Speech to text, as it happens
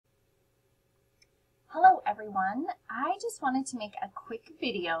Hello everyone, I just wanted to make a quick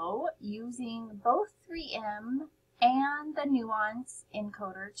video using both 3M and the Nuance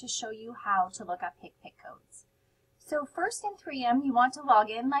Encoder to show you how to look up HCPCS codes. So first in 3M you want to log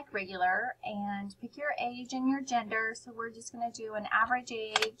in like regular and pick your age and your gender. So we're just going to do an average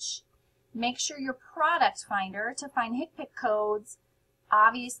age. Make sure your product finder to find HCPCS codes.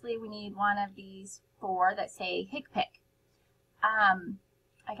 Obviously we need one of these four that say HCPCS.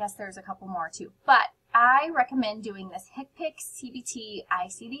 I guess there's a couple more too, but I recommend doing this HCPCS CBT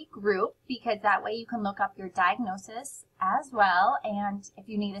ICD group because that way you can look up your diagnosis as well, and if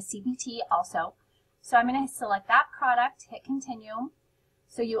you need a CBT also. So I'm going to select that product, hit continue.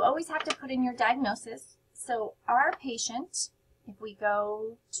 So you always have to put in your diagnosis. So our patient, if we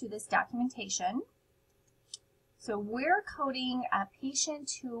go to this documentation, so we're coding a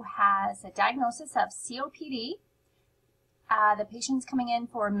patient who has a diagnosis of COPD. The patient's coming in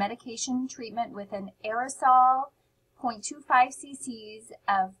for medication treatment with an aerosol 0.25 cc's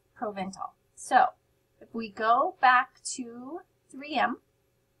of Proventil. So if we go back to 3M,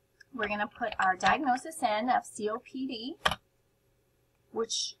 we're going to put our diagnosis in of COPD,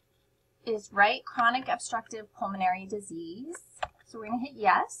 which is right chronic obstructive pulmonary disease. So we're going to hit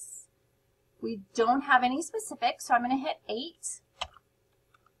yes. We don't have any specifics, so I'm going to hit 8.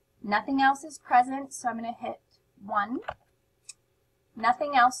 Nothing else is present, so I'm going to hit 1.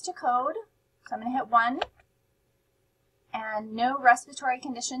 Nothing else to code, so I'm going to hit 1. And no respiratory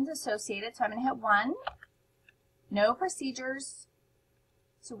conditions associated, so I'm going to hit 1. No procedures,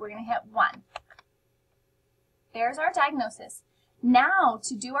 so we're going to hit 1. There's our diagnosis. Now,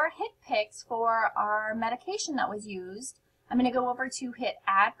 to do our HCPCS for our medication that was used, I'm going to go over to hit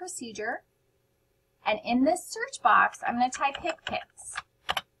Add Procedure. And in this search box, I'm going to type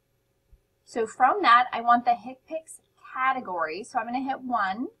HCPCS. So from that, I want the HCPCS category, so I'm going to hit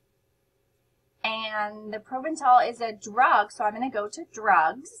 1, and the Proventil is a drug, so I'm going to go to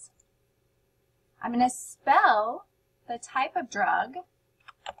drugs. I'm going to spell the type of drug,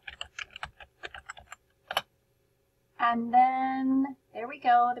 and then there we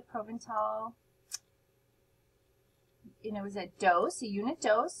go, the Proventil, and it was a dose, a unit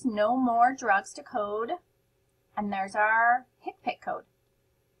dose, no more drugs to code, and there's our HCPCS code,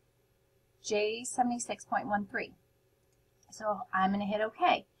 J76.13. So I'm going to hit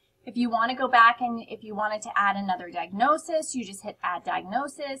OK. If you want to go back and if you wanted to add another diagnosis, you just hit Add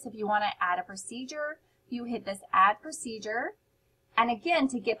Diagnosis. If you want to add a procedure, you hit this Add Procedure. And again,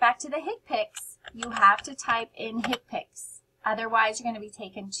 to get back to the HCPCS, you have to type in HCPCS. Otherwise, you're going to be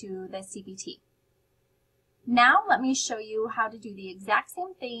taken to the CBT. Now let me show you how to do the exact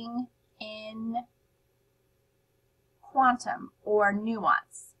same thing in Quantum or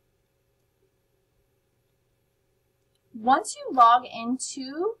Nuance. Once you log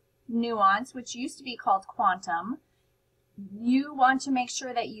into Nuance, which used to be called Quantum, you want to make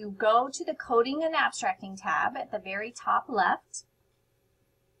sure that you go to the Coding and Abstracting tab at the very top left,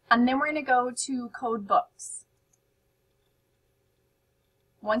 and then we're going to go to Code Books.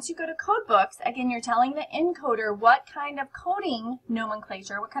 Once you go to Code Books, again, you're telling the encoder what kind of coding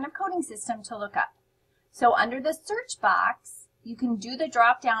nomenclature, what kind of coding system to look up. So under the search box, you can do the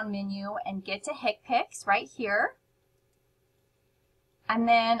drop-down menu and get to HCPCS right here. And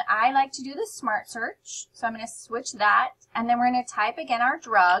then I like to do the smart search, so I'm going to switch that, and then we're going to type again our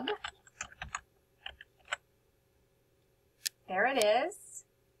drug. There it is.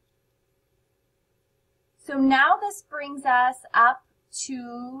 So now this brings us up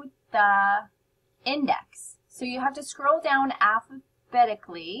to the index. So you have to scroll down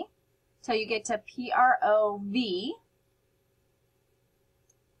alphabetically till you get to PROV.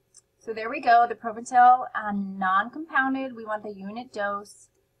 So there we go, the Proventil non-compounded, we want the unit dose,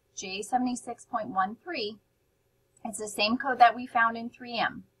 J76.13. It's the same code that we found in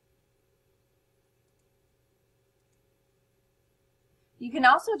 3M. You can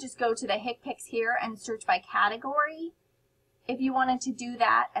also just go to the HCPCS here and search by category if you wanted to do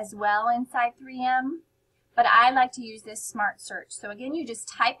that as well inside 3M. But I like to use this smart search. So again, you just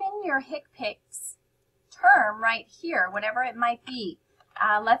type in your HCPCS term right here, whatever it might be.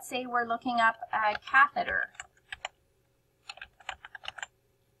 Let's say we're looking up a catheter.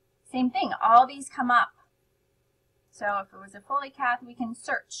 Same thing, all these come up. So if it was a Foley cath, we can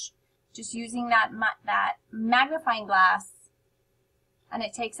search just using that magnifying glass, and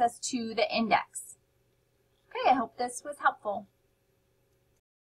it takes us to the index. Okay, I hope this was helpful.